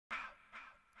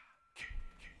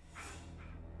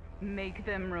Make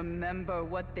them remember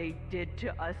what they did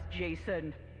to us,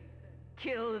 Jason.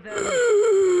 Kill them.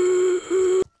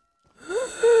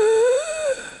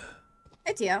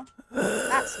 Hey, Tio.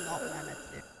 That's not what I meant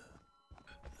to do.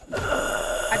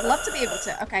 I'd love to be able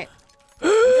to. Okay. Can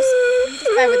you just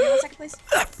bear with me 1 second, please?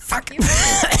 Fuck you.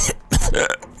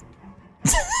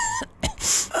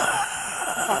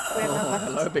 Fuck, we have no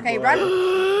weapons. Hello, big okay, boy. run.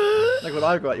 Look what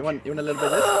I've got. You want a little bit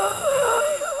of this?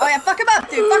 Oh yeah, fuck him up,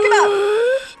 dude. Fuck him up.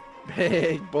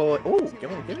 Big boy. Oh,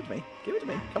 come on, give it to me. Give it to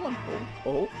me. Come on.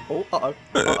 Oh, uh-oh.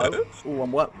 Uh-oh. Oh,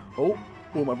 I'm what? Oh,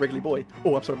 my wriggly boy.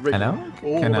 Oh, I'm so wriggly. Hello?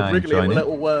 Oh, Can I'm I a wriggly join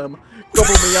little worm.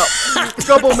 Gobble me up.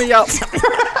 Gobble me up.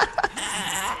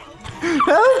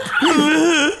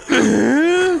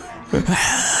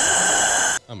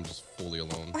 I'm just fully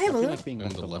alone. Oh, hey, Wulu. Like being I'm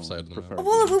the left side of the map.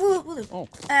 Oh, Wulu. Oh,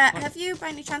 have you by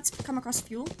any chance come across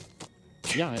fuel?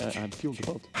 yeah, I fueled the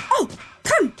boat. Oh,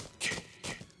 come!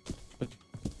 But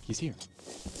he's here.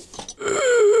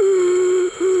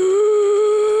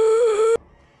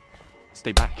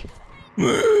 Stay back.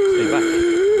 Stay back.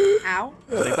 Ow.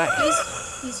 Stay back.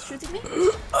 He's shooting me?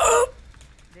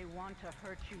 They want to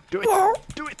hurt you. Do it.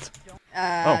 Do it.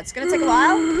 It's gonna take a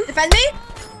while. Defend me!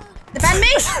 Defend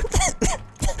me!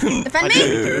 Defend me!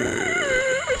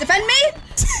 Defend me!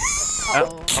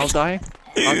 I'll die.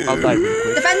 I'll die.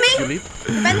 Defend me! You leave.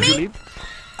 Defend me! You leave.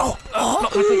 Oh,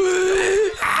 not my thing.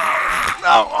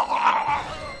 No.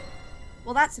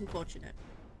 Well, that's unfortunate.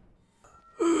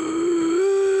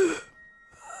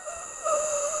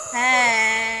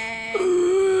 Hey.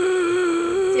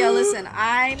 Theo, listen,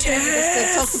 I'm gonna do this to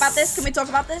talk about this. Can we talk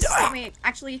about this?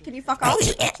 Can you fuck off?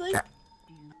 Actually?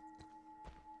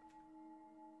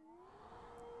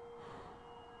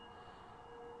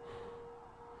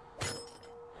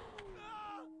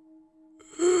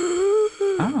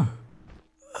 Ah.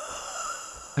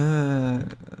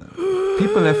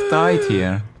 People have died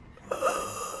here.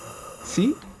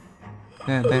 See?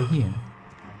 They're here.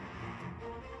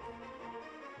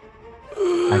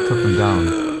 I took them down.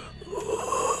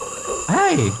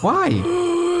 Hey, why?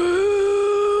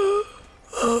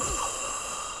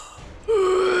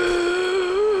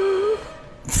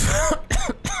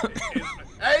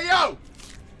 Hey, yo!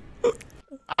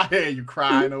 I hear you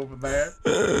crying over there.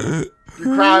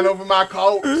 You're crying over my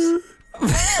corpse.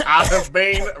 I have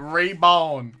been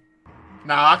reborn.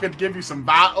 Now, I could give you some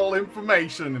vital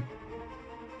information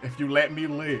if you let me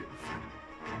live.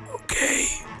 Okay.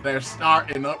 They're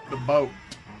starting up the boat.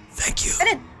 Thank you.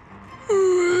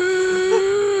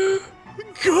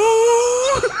 Go!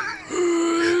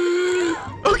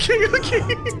 Okay.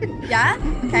 Yeah?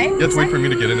 Okay. You have to wait for me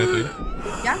to get in, I think.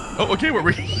 Yeah? Oh, okay, where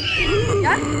we?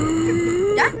 Yeah?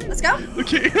 Yeah? Let's go.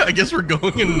 Okay, I guess we're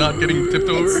going and not getting tipped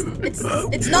over. It's not.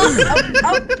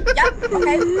 Oh, yeah.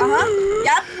 Okay.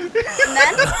 Yeah. And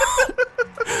then?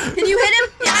 Can you hit him?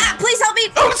 Yeah. Please help me.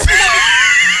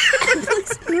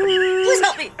 Please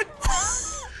help me.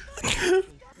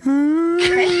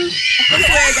 Okay. I think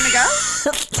we're gonna go.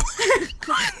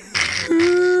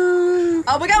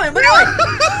 Oh, we're going. We're going.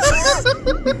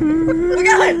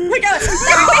 We're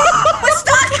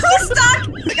stuck.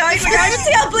 We're going.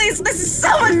 Theo, please. This is so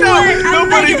much fun.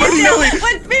 Nobody,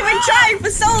 We've been trying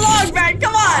for so long, man.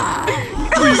 Come on.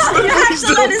 Please, You have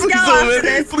to let us go after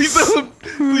this. Please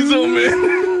don't, man.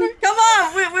 Come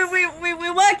on.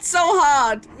 We worked so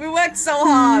hard.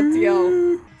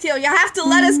 Theo. Theo, you have to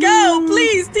let us go,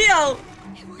 please, Theo.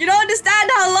 You don't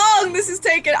understand how long this has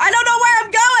taken. I don't know where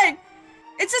I'm going.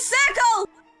 It's a circle.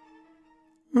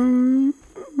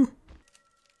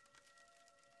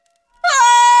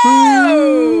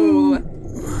 Oh!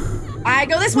 I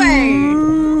go this way.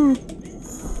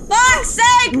 Fuck's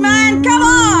sake, man! Come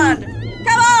on!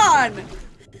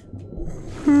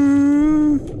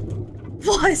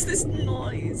 What is this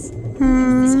noise?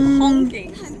 This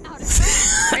honking.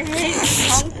 I hate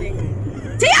this honking.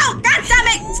 Theo! God damn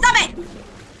it! Stop it!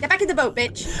 Get back in the boat,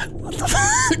 bitch. What the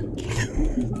fuck?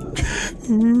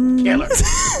 Kill her.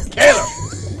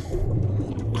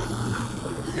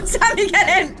 Sammy, get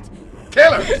in!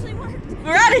 Kill her.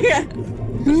 We're out of here.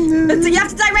 So you have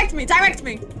to direct me.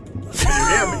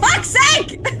 Fuck's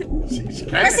sake!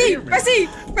 Press E. Oh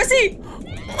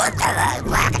my god!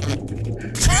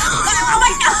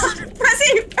 Press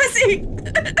E.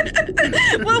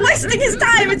 We're wasting his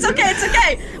time. It's okay.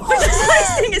 We're just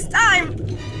wasting his time.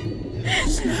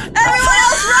 Everyone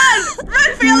else run!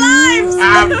 Run for your lives!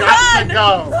 I've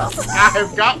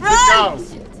got to go.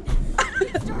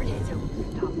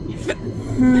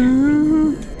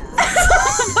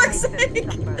 For fuck's sake!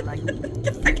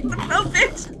 Get back in the boat,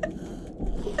 bitch!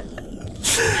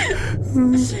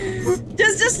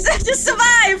 Just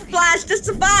survive, Flash. Just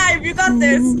survive. You got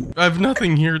this. I have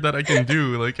nothing here that I can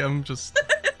do. Like, I'm just...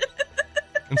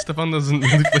 And Stefan doesn't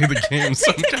really play the game,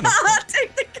 so I'm kind of...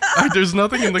 Take the car. There's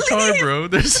nothing in the car, bro.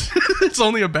 It's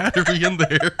only a battery in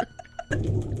there.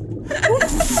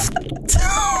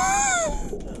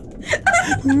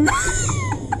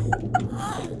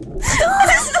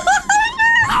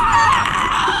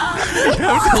 You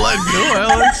have to let go,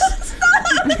 Alex.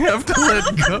 You have to let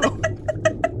go.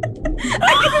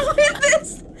 I can win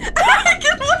this. I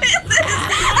can win this.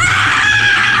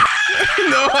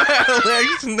 No,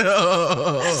 Alex, no.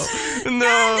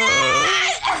 No.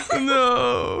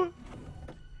 No.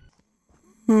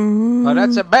 Oh,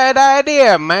 that's a bad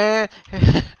idea, man.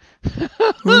 The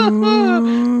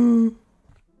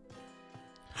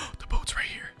boat's right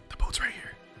here. The boat's right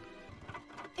here.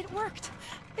 It worked.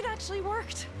 It actually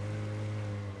worked.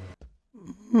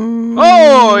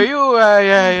 Oh, you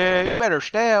better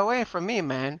stay away from me,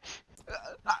 man.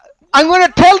 I'm gonna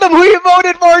tell them who you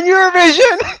voted for in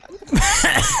Eurovision.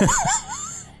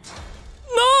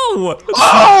 No!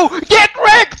 Oh, get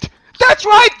wrecked! That's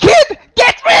right, kid!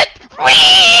 Get wrecked!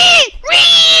 Whee!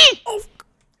 Whee!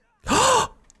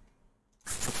 Oh.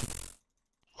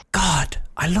 God,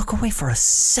 I look away for a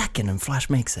second and Flash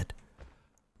makes it.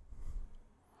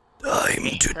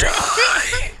 Time to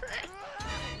die.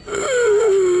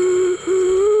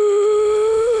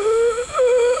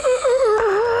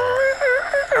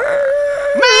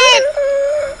 Man!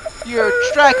 You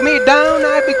strike me down,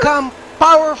 I become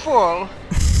powerful.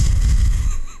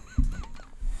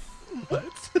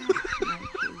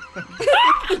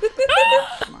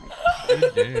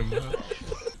 Good game.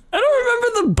 I don't remember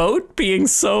the boat being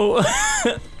so... I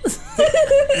was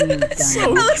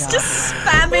just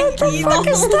spamming key the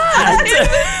whole time.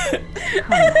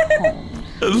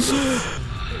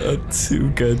 Too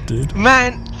good, dude.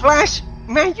 Man, Flash,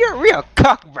 man, you're a real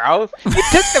cuck, bro. You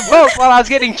took the boat while I was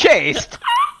getting chased.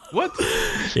 What?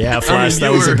 Yeah, Flash,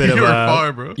 that was a bit of you were a...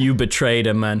 far, bro. You betrayed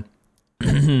him, man.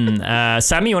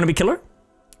 Sammy, you want to be killer?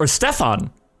 Or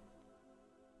Stefan?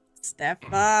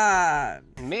 Stefan.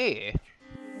 Me?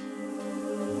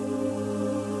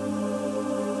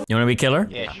 You want to be killer?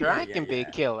 Yeah, sure, I can be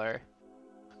a killer.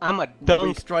 I'm a We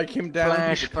dunk strike him down,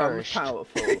 Flash he becomes first.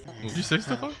 powerful. Did you say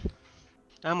Stefan?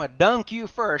 I'm a dunk you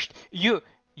first. You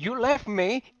left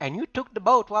me and you took the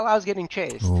boat while I was getting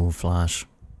chased. Oh, Flash.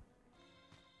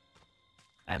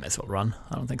 I may as well run.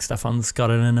 I don't think Stefan's got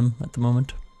it in him at the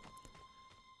moment.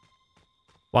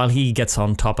 While he gets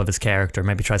on top of his character,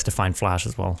 maybe tries to find Flash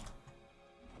as well.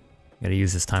 Gotta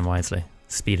use his time wisely.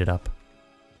 Speed it up.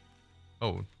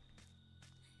 Oh.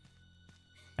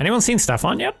 Anyone seen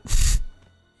Stefan yet?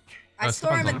 I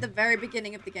saw him Stefan's at the very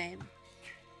beginning of the game.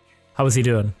 How was he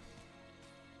doing?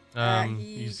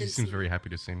 He seems very happy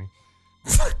to see me.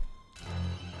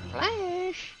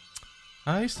 Flash!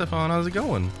 Hi, Stefan. How's it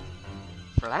going?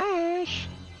 Flash!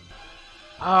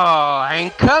 Oh, I'm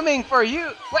coming for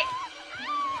you! Wait!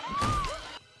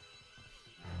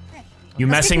 You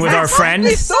messing with our friend?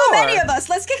 There's so many of us.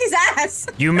 Let's kick his ass.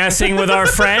 You messing with our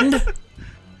friend?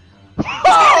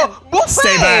 Oh! Buffet!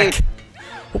 Stay back!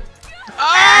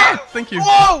 Ah! Thank you.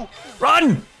 Whoa!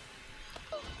 Run!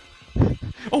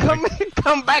 Oh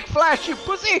Come back, Flash, you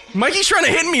pussy! Mikey's trying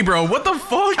to hit me, bro. What the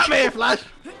fuck? Come here, Flash!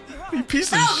 You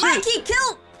piece of No, shit. Mikey,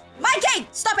 kill Mikey.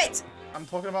 Stop it. I'm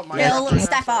talking about my Kill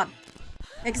Stefan.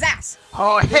 Kick his ass.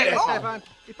 Oh, hit it! Stefan,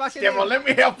 you're back in Stefan, let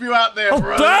me help you out there,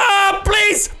 bro. Ah,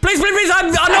 please! Please, please, please! I'm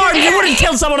unarmed! You wouldn't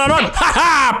kill someone unarmed! Ha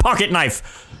ha! Pocket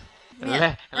knife!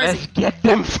 Let's get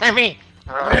them, Sammy!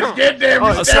 Let's get them,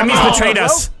 Oh, Sammy's betrayed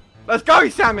us! Let's go,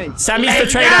 Sammy! Sammy's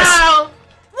betrayed us!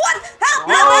 What?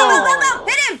 Help!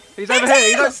 Hit him! He's over here,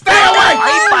 he's over. Stay away!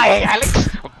 Bye-bye, Alex!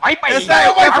 Bye-bye! Stay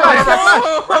away from me!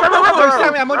 No,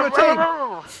 Sammy, I'm on your team!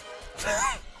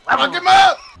 Fuck him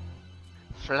up!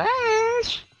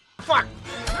 Flash! Fuck!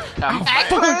 Come back,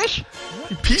 Flash!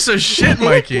 You piece of shit,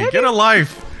 Mikey. Get a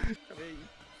life.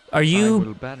 Are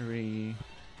you... battery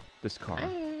this car.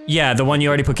 Yeah, the one you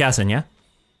already put gas in, yeah?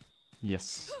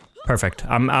 Yes. Perfect.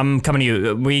 I'm coming to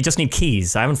you. We just need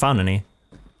keys. I haven't found any.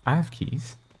 I have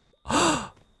keys.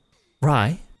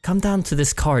 Rye, come down to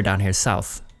this car down here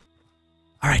south.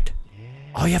 Alright.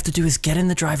 All you have to do is get in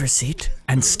the driver's seat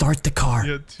and start the car.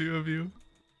 Yeah, two of you.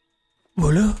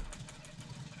 Wulu?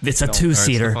 It's a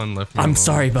two-seater. Stefan left me I'm alone.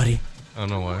 sorry, buddy. I don't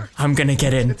know why. I'm gonna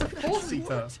get in. It's a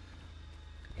four-seater.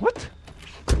 What?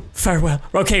 Farewell.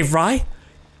 Okay, Rye?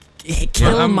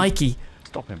 Kill Mikey.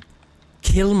 Stop him.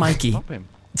 Kill Mikey. Stop him.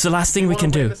 It's the last thing we can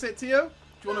do. Witness it, Tio?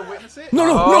 Do you want to witness it? No,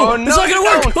 Oh, it's not gonna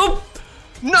work! Oh.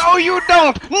 No, you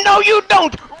don't! No, you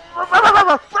don't!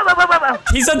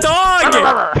 He's a dog!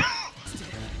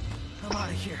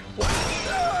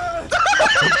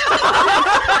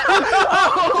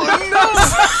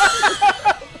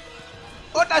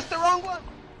 Oh, that's the wrong one.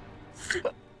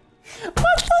 What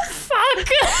the fuck?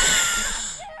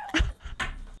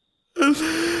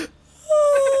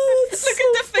 Oh, Look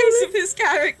at the face of his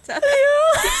character.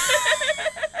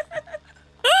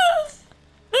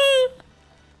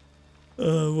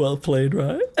 Well played,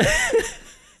 right?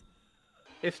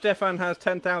 If Stefan has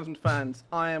 10,000 fans,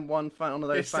 I am one fan of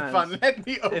those fans. Stefan, let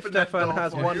me open If that Stefan door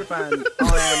has for one you. fan, I am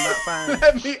that fan.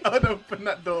 Let me unopen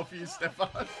that door for you,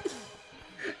 Stefan.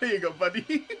 Here you go, buddy.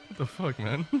 What the fuck,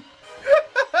 man?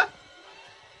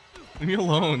 Leave me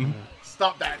alone.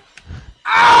 Stop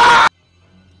that.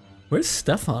 Where's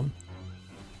Stefan?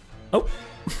 Oh.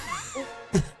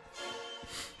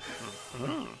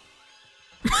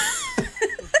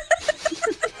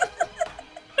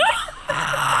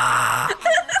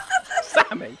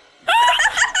 Sammy!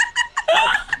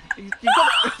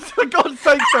 For God's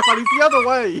sake, Stefan, he's the other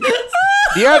way!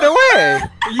 The other way.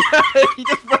 Yeah, he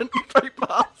just went straight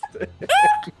past it.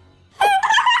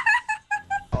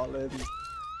 Olive.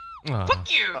 Ah.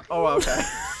 Fuck you. Oh, okay.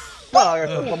 Well,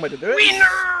 that's one way to do it.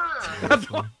 That's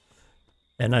one.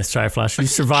 Yeah, nice try, Flash. You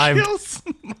survived. Kills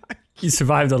You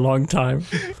survived a long time.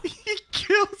 He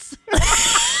kills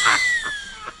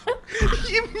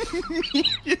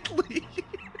immediately.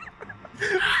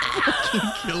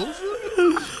 Fucking kills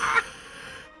him.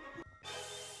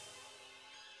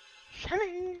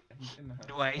 Sammy,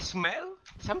 do I smell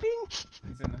something?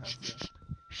 He's in the house, yeah.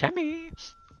 Sammy.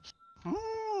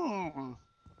 Hmm.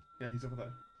 Yeah, he's over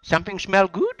there. Something smell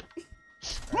good?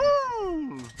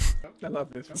 Hmm. I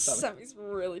love this one, Sammy. Sammy's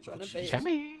really trying to bait.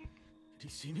 Sammy. Did he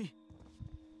see me?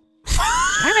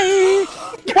 Sammy.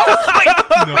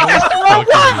 No, that's the wrong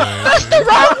one. That's the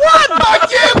wrong one.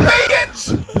 Fuck you,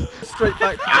 bitch! Straight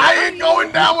back to I ain't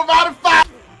going down without a fight.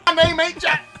 My name ain't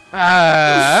Jack.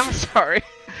 I'm sorry.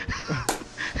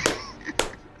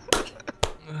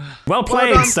 Well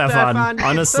played, done, Stefan. Stefan. You did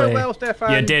Honestly, so well,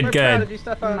 Stefan. you did We're proud good. of you,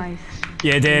 Stefan. Nice.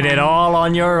 You did it all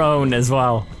on your own as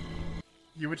well.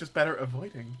 You were just better at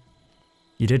avoiding.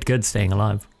 You did good staying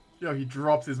alive. Yo, he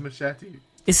drops his machete.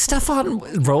 Is Stefan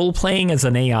role-playing as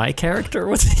an AI character?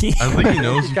 What's he? I think he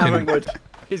knows He's you gathering can. wood.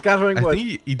 He's gathering I wood.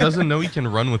 think he doesn't know he can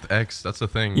run with X. That's the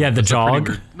thing. Yeah, the That's a pretty jog.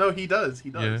 weird- No, he does. He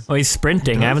does. Yeah. Oh, he's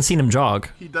sprinting. I haven't seen him jog.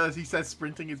 He does. He says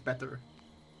sprinting is better.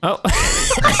 Oh.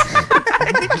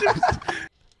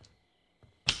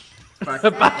 Back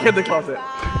in the closet.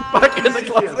 Back in the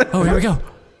closet. Oh, here we go.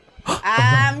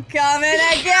 I'm coming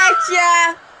to get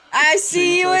ya. I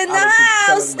see you in the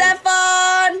house,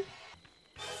 Stefan.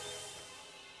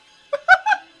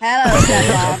 Hello,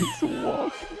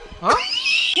 Stefan. Huh?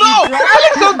 No!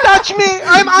 Alex, don't touch me!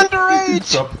 I'm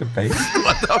underage! Drop the base.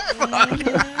 What the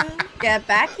fuck? Get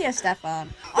back here, Stefan.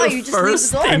 Oh, you just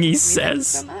first leave the door. thing he open.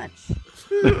 says. Thank you so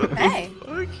much. Hey.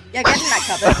 Yeah, get in that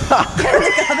cupboard. Get in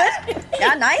the cupboard.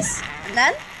 Yeah, nice. And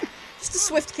then, just a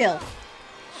swift kill.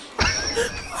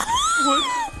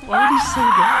 Why would he say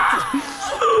that?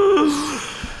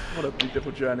 What a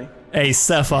beautiful journey. Hey,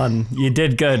 Stefan, you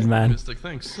did good, man. Mystic,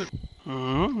 thanks.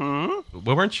 Why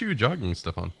weren't you jogging,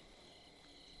 Stefan?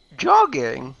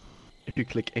 Jogging? If you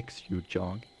click X, you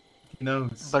jog. He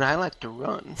knows. But I like to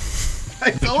run.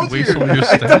 I told Wait you. till you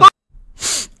stand.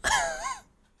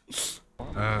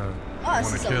 Oh, I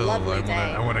this wanna is kill. a lovely day.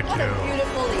 I wanna What a kill.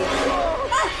 beautiful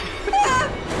evening.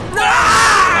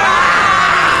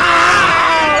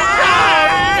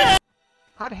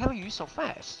 How the hell are you so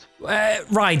fast?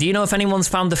 Rye, do you know if anyone's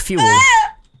found the fuel?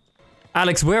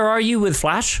 Alex, where are you with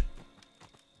Flash?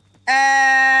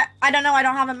 I don't know. I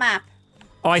don't have a map.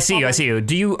 Oh, I see you, I see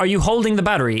you. Are you holding the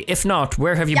battery? If not,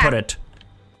 where have you Yeah. put it?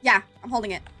 Yeah, I'm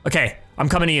holding it. Okay, I'm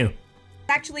coming to you.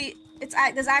 Actually,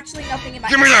 there's actually nothing in my.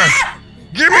 Give me that!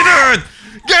 Give me that!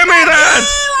 Give me that!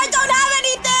 I don't have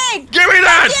anything! Give me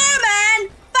that! Fuck you, man!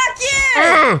 Fuck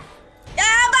you! Yeah,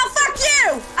 how about fuck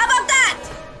you? How about that?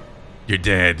 You're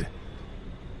dead.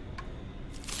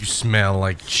 You smell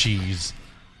like cheese.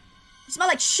 You smell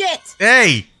like shit.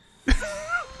 Hey!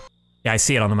 Yeah, I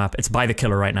see it on the map. It's by the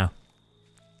killer right now.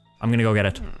 I'm gonna go get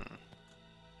it.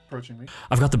 Approaching me.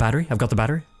 I've got the battery. I've got the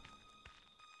battery.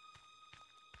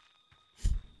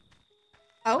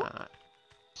 Oh.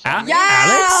 Alex?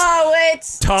 Yo,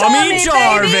 it's Tommy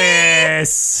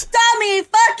Jarvis! Baby. Tommy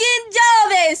fucking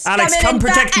Jarvis! Alex, coming come into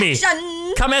protect me.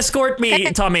 action. Come escort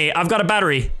me, Tommy. I've got a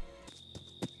battery.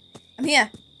 I'm here.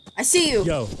 I see you.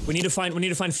 Yo, we need to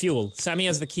find fuel. Sammy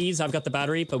has the keys. I've got the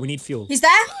battery, but we need fuel. He's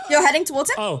there? You're heading towards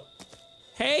him? Oh.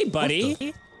 Hey,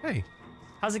 buddy. Hey.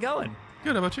 How's it going?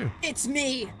 Good, how about you? It's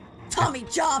me, Tommy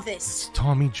Jarvis.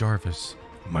 Tommy Jarvis.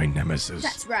 My nemesis.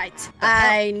 That's right.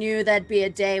 I knew there'd be a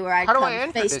day where I'd How do I come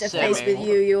enter face to this, face Sammy? with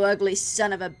you, you ugly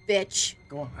son of a bitch.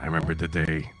 Go on. I remember the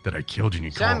day that I killed you and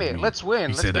you called Sammy, me. let's win. You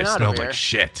Let's said get I out of smelled here. like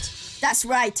shit. That's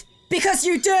right. Because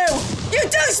you do! You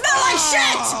do smell like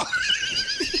shit!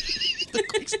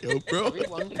 Yo, bro.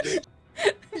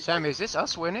 Sammy, is this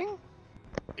us winning?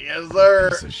 Yes, sir.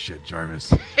 This is shit,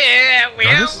 Jarvis. Yeah, we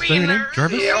Jarvis? Is that your name?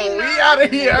 Jarvis? Yeah, we out of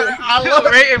here. I love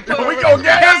it. We gonna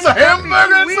get us a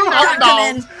hamburger and some hot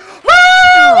dogs.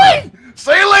 Woo!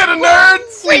 See you later,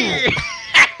 nerds. Woo!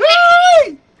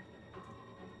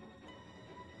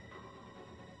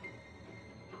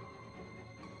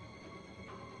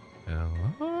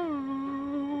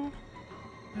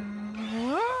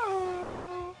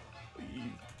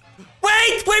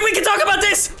 Wait, we can talk about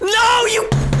this! No, you!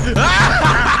 You know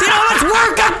how much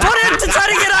work I put in to try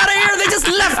to get out of here? They just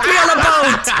left me on a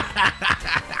boat!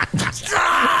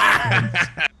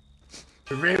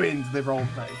 It ruins the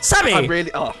roleplay. Sammy,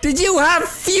 did you have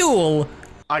fuel?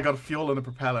 I got fuel in a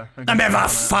propeller. I'm ever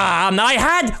fun.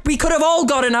 We could have all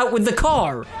gotten out with the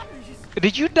car.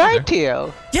 Did you die,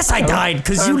 Teal? Yes, I died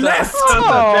because you left.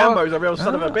 Jambo's a real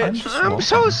son of a bitch. I'm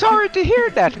so sorry to hear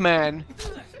that, man.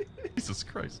 Jesus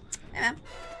Christ.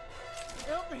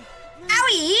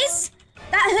 Owies!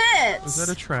 That hurts! Is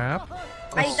that a trap?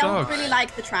 I don't really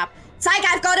like the trap. Psych,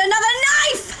 I've got another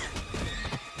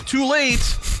knife! Too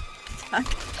late!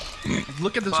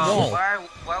 Look at this wall. Why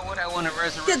would I want to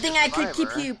resurrect Good thing I could keep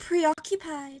survivor? you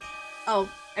preoccupied. Oh,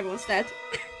 everyone's dead.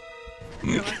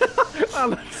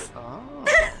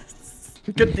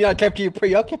 Good thing I kept you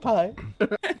preoccupied.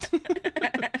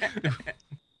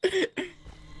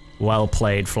 Well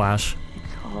played, Flash.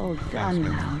 All done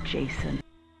now, Jason.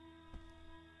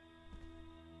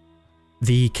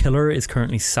 The killer is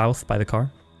currently south by the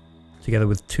car, together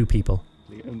with 2 people.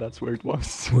 And that's where it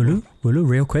was. Wulu,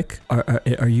 real quick.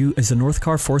 Are you? Is the north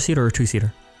car 4-seater or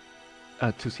 2-seater?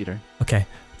 2-seater. Okay,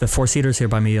 the 4-seater's here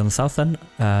by me on the south then.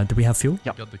 Do we have fuel?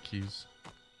 Yep. Got the keys.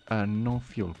 No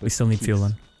fuel. We still need fuel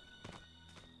then.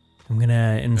 I'm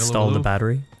gonna install the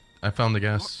battery. I found the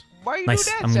gas. Why you Nice.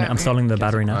 do that, I'm Sammy? installing the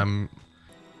battery now.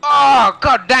 Oh,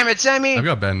 god damn it, Sammy! I've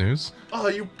got bad news. Oh,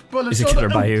 you bullets. Is a killer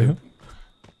by you?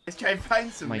 Let's try and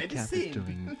find some My cat is medicine.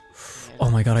 doing... Oh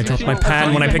my god, I dropped my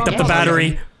pan when I picked up the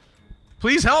battery.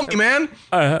 Please help me, man!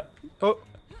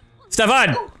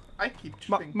 Stefan! I keep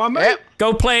My mate?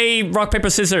 Go play rock,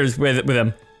 paper, scissors with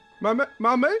him.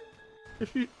 My mate?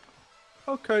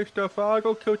 Okay, Stefan, I'll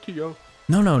go kill Tio.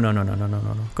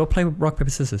 No. Go play rock,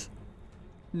 paper, scissors.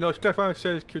 No, Stefan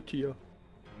says kill Tio.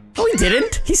 Oh, he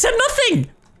didn't! He said nothing!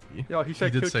 Yeah, he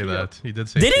said He did kill say Tio. that. He did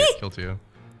say Did he? kill Tio.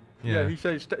 Yeah, he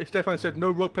said, Stefan said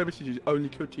no rock, paper, scissors, only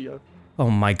kill Tio. Oh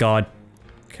my god.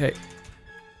 Okay.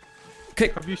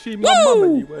 Have you seen my mum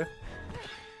anywhere?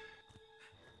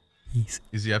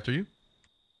 Is he after you?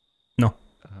 No.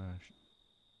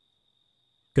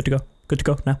 Good to go. Good to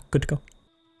go now. Good to go.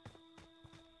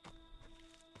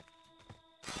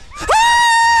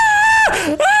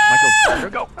 Michael,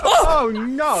 go. Oh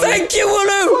no! Thank you,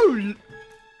 Wulu!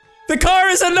 The car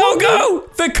is a no-go!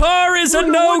 The car is a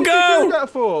no-go! What did you do that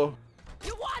for?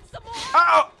 You want some more?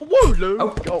 Ow! Wulu!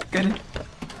 Oh, get it.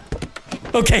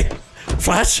 Okay,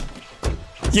 Flash.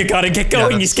 You gotta get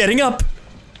going. He's getting up.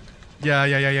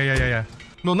 Yeah.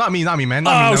 No, not me, man.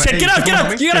 Oh shit! Get up! Get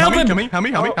up! You gotta help him! Help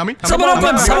me! Someone help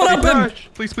him! Someone help him!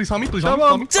 Please help me! Please Come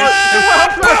help on! me!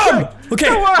 Boom! Okay.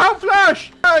 Come on, have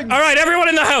Flash! All right, everyone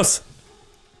in the house.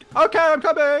 Okay, I'm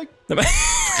coming.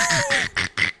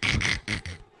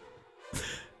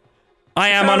 I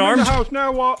am I'm in unarmed. the house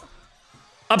now. What?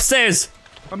 Upstairs.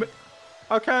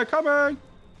 Okay, coming.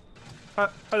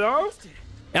 Hello?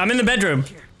 I'm in the bedroom.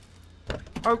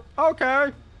 Oh,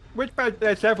 okay. Which bed?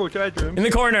 There's several bedrooms. In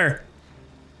the corner.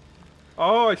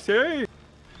 Oh, I see.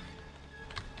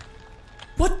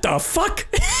 What the fuck?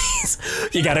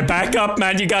 You gotta back up,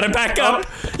 man. You gotta back up.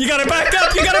 You gotta back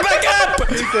up. You gotta back up.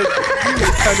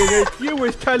 You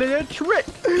was telling a trick.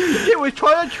 You was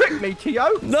trying to trick me, Tio.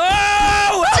 No! You was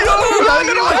trying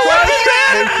to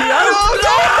trick me, Tio.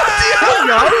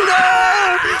 No!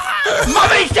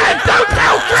 Mummy says don't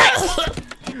tell tricks!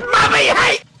 Mummy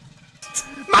hates!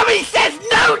 Mummy says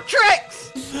no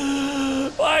tricks!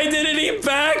 Why didn't he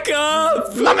back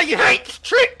up? Mummy hates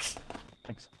tricks!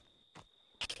 Thanks.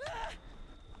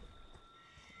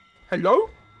 Hello?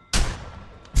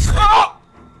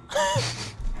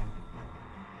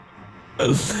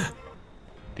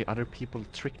 The other people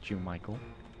tricked you, Michael.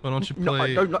 Why don't you No,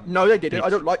 play? no, they didn't. I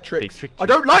don't like They tricks. tricked I you.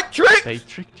 don't like tricks! They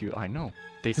tricked you, I know.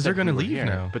 They Because said they're gonna we were leave here,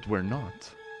 now. but we're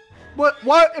not. What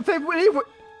if they leave?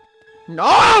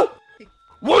 No!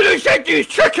 Wulu said you was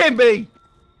tricking me!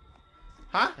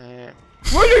 Huh?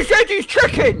 Wulu said he's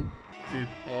tricking! Dude,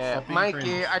 Yeah, stop being Mikey,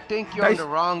 cringe. I think you're on the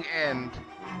wrong end.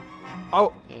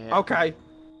 Oh, Yeah. okay.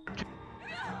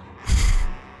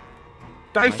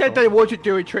 They said they wasn't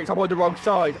doing tricks, I'm on the wrong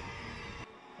side.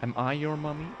 Am I your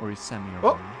mommy or is Sammy your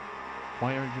Oh. mommy?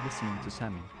 Why are you listening to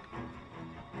Sammy?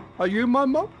 Are you my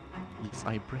mum? Yes,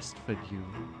 I breastfed you.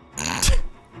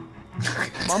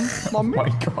 Mummy? Oh my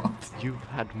god. You've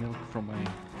had milk from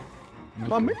my...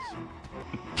 Mummy?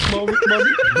 milkers.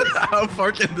 Mummy? How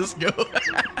far can this go?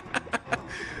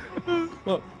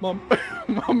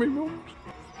 Mummy?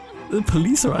 The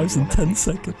police arrives in 10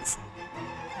 seconds.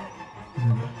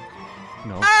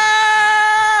 No.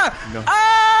 Ah! No.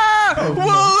 Ah!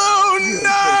 Wulu,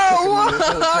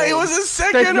 no! It was a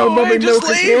second There's no away. mummy Just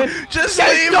milkers leave. here. Just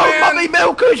There's leave, no man. mummy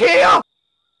milkers here!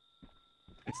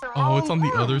 Oh, it's on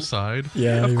the other side?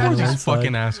 Yeah, Of you're course on the these other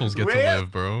fucking side. assholes get to Where?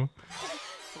 live, bro.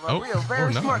 Well, we are very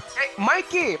or smart. not.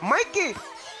 Hey, Mikey!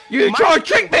 You try to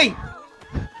trick me!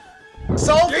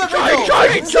 Solve the You try riddle! to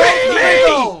trick Solve the me!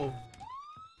 riddle!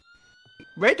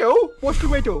 Riddle? What's the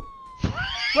riddle?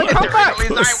 Well, The come back!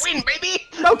 riddle is I win, baby!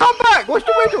 No, come back! What's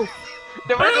the riddle?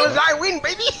 The riddle is I win,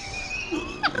 baby!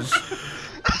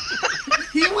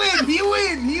 He win! He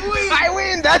win! He win! I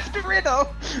win, that's the riddle!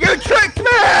 You tricked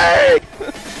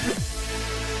me!